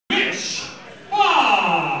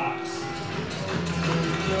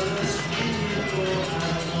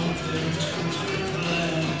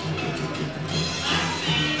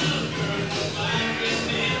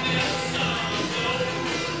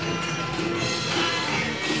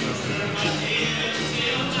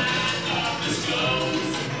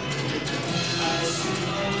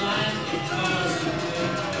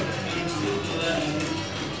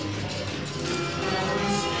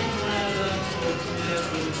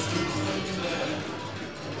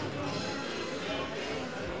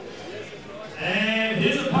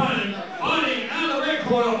opponent, fighting out of the red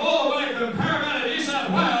corner all the way from Parramatta, New South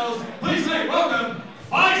Wales. Please make welcome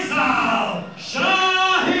Faisal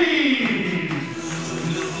Sahib.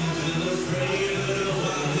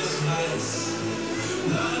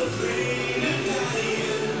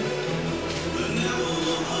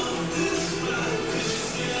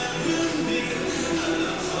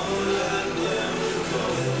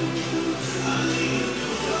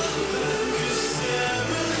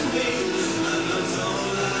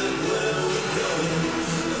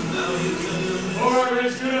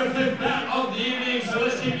 It's going to flip that of the evening, so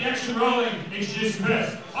let's keep the action rolling. Introduce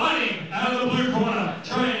first, fighting out of the blue corner,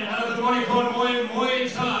 training out of the body corner,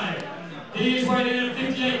 Muaythai. He is weighing in at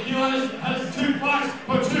 58 kilos, has 2 fights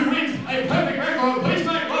for 2 wins, a perfect record. Please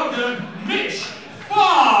make welcome Mitch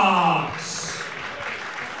Fox.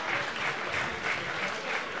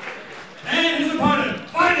 And his opponent,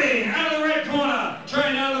 fighting out of the red corner,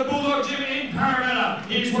 training out of the Bulldog Gym in Parramatta.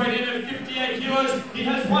 He's weighed in at 58 kilos. He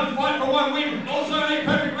has 1 fight for 1 win, also a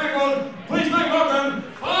perfect record. Please make welcome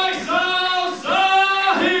Faisal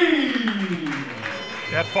Sahib.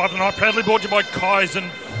 That fight tonight proudly brought to you by Kaizen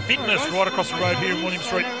Fitness, right across the road here in William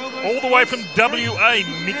Street. All the way from WA,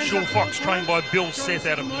 Mitchell Fox, trained by Bill Seth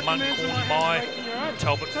out of Muncorn Mai.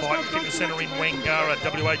 Talbot Fight Fitness Centre in Wangara,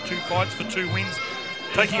 WA, 2 fights for 2 wins.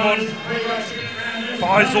 Taking on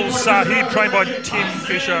Faisal Sahib, trained by Tim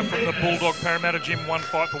Fisher from the Bulldog Parramatta Gym, 1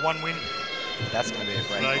 fight for 1 win. That's going to be a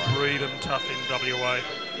great They fight. breed them tough in WA.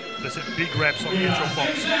 There's some big raps on Mitchell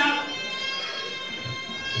Fox.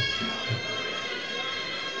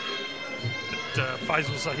 But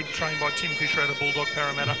Faisal Sahib, trained by Tim Fisher out of Bulldog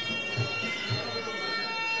Parramatta.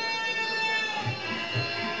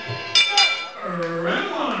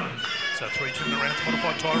 Round 1. So 3 2 rounds,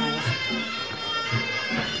 modified tie rules.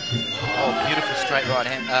 Oh, beautiful straight right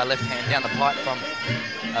hand, left hand down the pipe from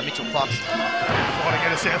Mitchell Fox. Fighting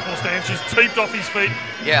at a southpaw stance, just teeped off his feet.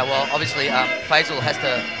 Yeah, well, obviously Faisal has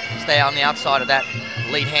to stay on the outside of that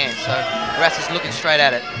lead hand, so Ras is looking straight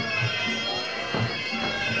at it.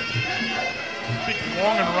 Big,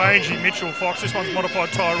 long and rangy Mitchell Fox. This one's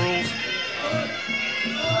modified tie rules.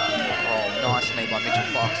 Oh, nice knee by Mitchell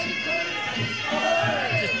Fox.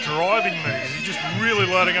 Just driving knees. He's just really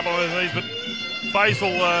loading up on those knees, but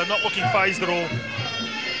Faisal not looking phased at all.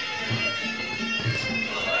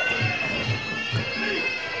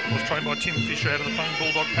 Was trained by Tim Fisher out of the famed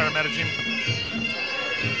Bulldog Parramatta Gym.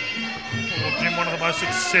 Bulldog Gym, one of the most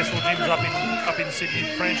successful gyms up in Sydney.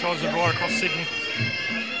 Franchises right across Sydney.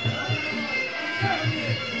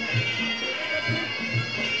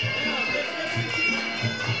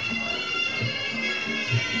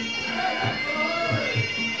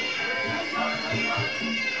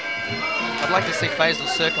 I'd like to see Faisal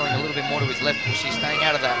circling a little bit more to his left, Bushy, staying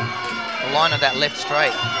out of the line of that left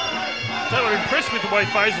straight. They were impressed with the way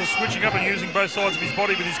Faisal's switching up and using both sides of his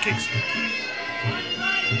body with his kicks.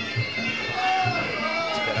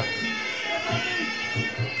 It's better.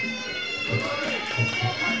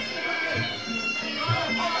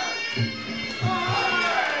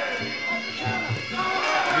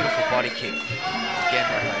 Beautiful body kick. Again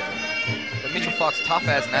by Faisal. But Mitchell Fox, tough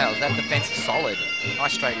as nails. That defense is solid.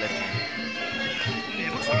 Nice straight left hand. Yeah,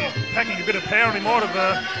 it looks like he's packing a bit of power, and he might have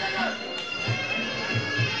a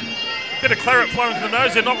bit of claret flowing to the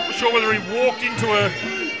nose. They're not sure whether he walked into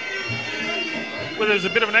whether there's a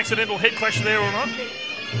bit of an accidental head clash there or not.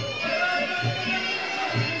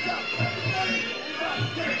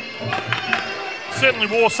 Certainly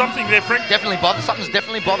wore something there, Frank. Something's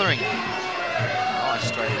definitely bothering him. Nice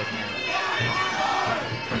straight left hand.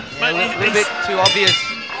 Yeah, a little bit too obvious.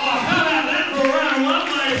 Oh, how about that for round 1,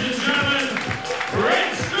 ladies and gentlemen?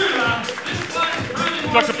 Red Scooter. This fight is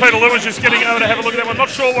running. Dr. Peter Lewis just getting over to have a look at that one.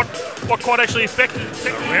 Not sure what quite actually affected.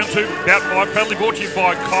 Round 2, bout 5, proudly brought to you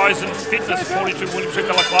by Kaizen Fitness, 42 William Street,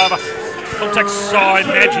 Balaclava. Contact Cy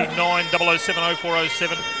Nagy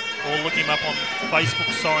 90704007, or look him up on Facebook,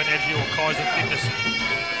 Cy Nagy or Kaizen Fitness.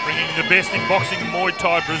 Bringing the best in boxing, Muay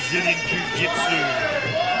Thai, Brazilian Jiu-Jitsu.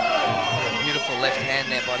 Beautiful left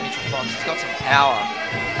hand there by Mitchell Fox. He's got some power.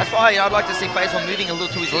 That's why I'd like to see Faisal moving a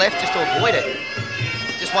little to his left just to avoid it.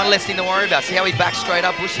 Just one less thing to worry about. See how he backs straight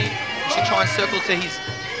up, Bushy? He should try and circle to his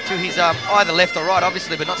either left or right,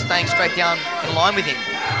 obviously, but not staying straight down in line with him.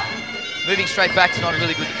 Moving straight back is not a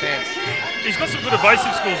really good defense. He's got some good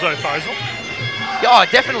evasive skills though, Faisal. Yeah, oh,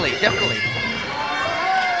 definitely.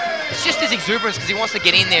 It's just his exuberance because he wants to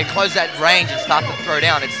get in there, close that range and start to throw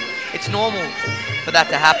down. It's normal for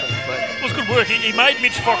that to happen. But it was good work. He made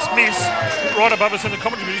Mitch Fox miss right above us in the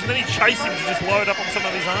commentary position, then he chased him to just load up on some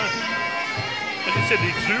of his own. As you said,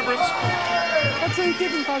 the exuberance. What's he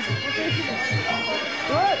giving, Faisal? What's he giving?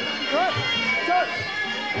 Good.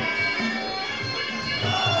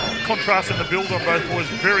 Contrasting the build on both boys,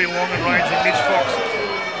 very long and ranging. Mitch Fox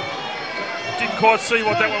didn't quite see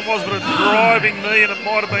what that one was, but a driving knee, and it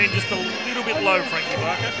might have been just a little bit low, Frankie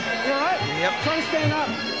Barker. You alright? Yep. Try to stand up.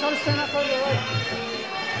 Try to stand up over the leg.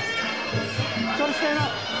 Try to stand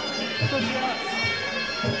up. Push your ass.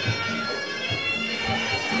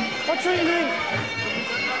 What's your knee?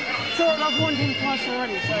 So I've warned him twice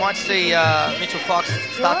already. So. Might see Mitchell Fox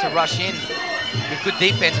start to rush in with good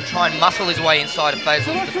defense and try and muscle his way inside of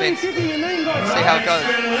Faisal's defense. See how it goes.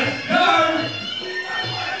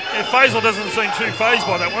 Yeah, Faisal doesn't seem too phased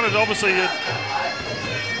by that one. It obviously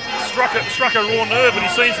struck a raw nerve, but he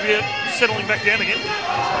seems to be settling back down again.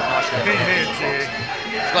 Nice big hands, yeah.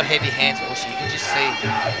 He's got heavy hands, Bushy. You can just see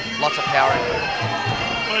lots of power in him.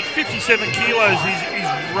 Well, at 57 kilos, he's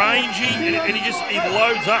rangy and he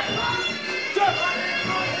loads up.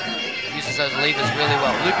 Uses those levers really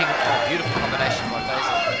well. Looping, beautiful combination by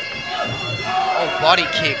Faisal. Oh, body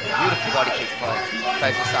kick. Beautiful body kick by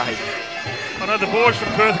Faisal Sahib. I know the boys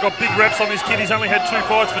from Perth have got big reps on this kid. He's only had 2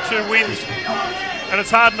 fights for 2 wins. And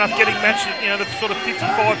it's hard enough getting matched at, the sort of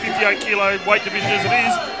 55, 58 kilo weight division as it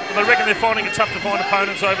is. But they reckon they're finding it tough to find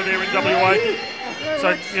opponents over there in WA.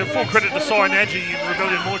 So, full credit to Sai Nadji in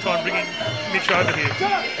Rebellion Muay Thai bringing Mitch over here.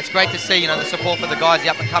 It's great to see, the support for the guys, the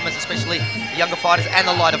up-and-comers, especially the younger fighters and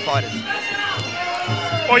the lighter fighters.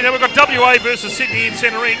 Well, we've got WA versus Sydney in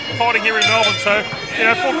centre ring fighting here in Melbourne. So,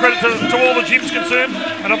 full credit to all the gyms concerned.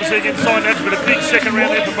 And obviously against Sai Nadji, but a big second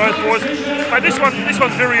round there for both boys. Mate, this one's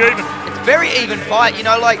very even. It's a very even fight.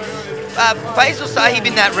 Faisal Sahib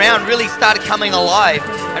in that round really started coming alive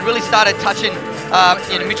and really started touching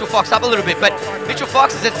Mitchell Fox up a little bit. But Mitchell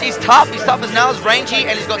Fox, he's tough. He's tough as nails, rangy,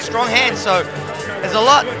 and he's got strong hands. So there's a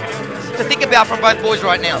lot to think about from both boys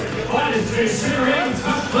right now.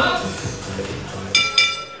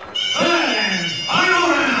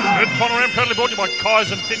 Good final round, proudly brought to you by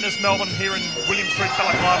Kaizen Fitness Melbourne here in William Street,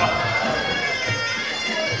 Balaclava.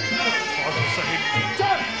 Faisal Sahib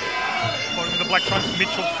fighting with the black trunks,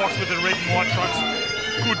 Mitchell Fox with the red and white trunks.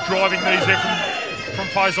 Good driving knees there from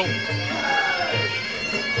Faisal.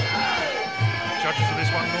 Judges for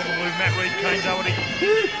this one, Norman Lou, Matt Reed, Kane Doherty.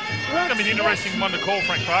 It's going to be an interesting one to call,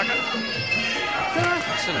 Frank Parker.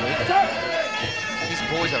 Absolutely. These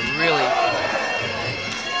boys are really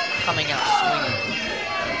coming out swinging.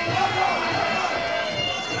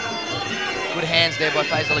 Good hands there by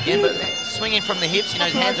Faisal again, but swinging from the hips.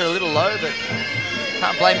 His hands are a little low, but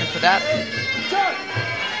can't blame him for that.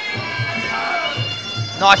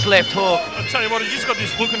 Nice left hook. I'll tell you what, he's just got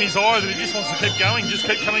this look in his eye that he just wants to keep going, just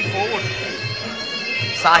keep coming forward.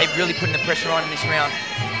 Sahib really putting the pressure on in this round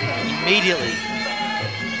immediately.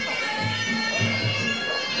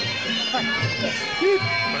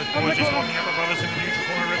 Both boys just locking up above us in the neutral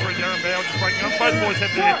corner. Referee Darren Bow just breaking up. Both boys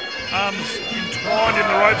have their arms entwined in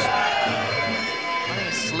the ropes. I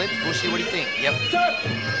think it slipped. Bushy, what do you think? Yep.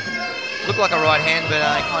 Looked like a right hand, but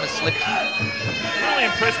it kind of slipped. Really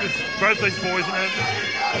impressed with both these boys.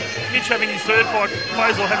 Mitch having his 3rd fight,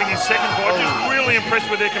 Faisal having his 2nd fight. Just really impressed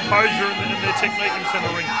with their composure and their technique in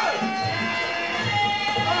centre ring.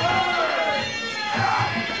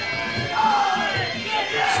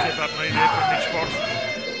 Step up knee there from Mitch Fox.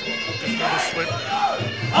 Just not a slip.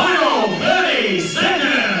 Final 30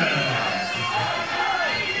 seconds.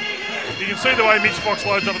 You can see the way Mitch Fox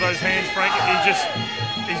loads up with those hands, Frank.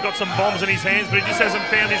 He's got some bombs in his hands, but he just hasn't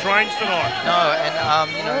found his range tonight. No,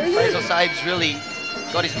 and Faisal Sahib's really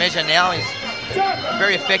got his measure now. He's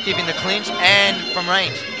very effective in the clinch and from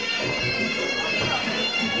range.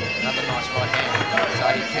 Another nice right hand.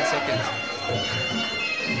 Sahib, 10 seconds.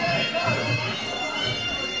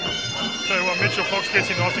 So Mitchell Fox gets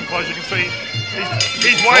in nice and close. You can see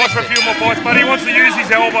he's waiting for a few more fights, but he wants to use his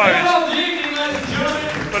elbows.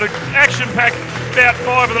 But an action-packed bout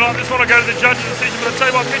 5 of the night. This one will go to the judges' decision. But I'll tell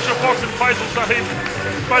you what, Mitchell Fox and Faisal Sahib,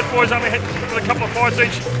 both boys only had a couple of fights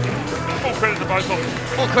each. Full credit to both of them.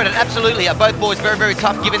 Full credit, absolutely. Both boys very, very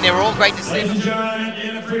tough, given they were all great to see. Ladies and gentlemen, at the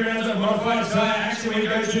end of 3 rounds of modified Thai action, we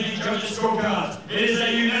go to the judges' scorecards. It is a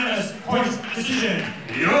unanimous points decision.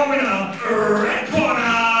 Your winner, red corner,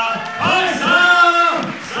 Faisal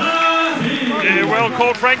Sahib. Yeah, well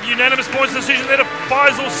called, Frank. Unanimous points decision there to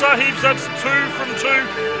Faisal Sahib. That's 2 from 2.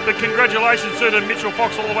 But congratulations to Mitchell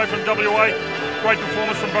Fox all the way from WA. Great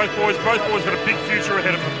performance from both boys. Both boys got a big future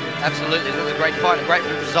ahead of them. Absolutely, it was a great fight, a great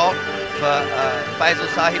result for Faisal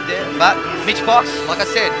Sahib there. But Mitch Fox, like I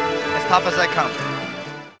said, as tough as they come.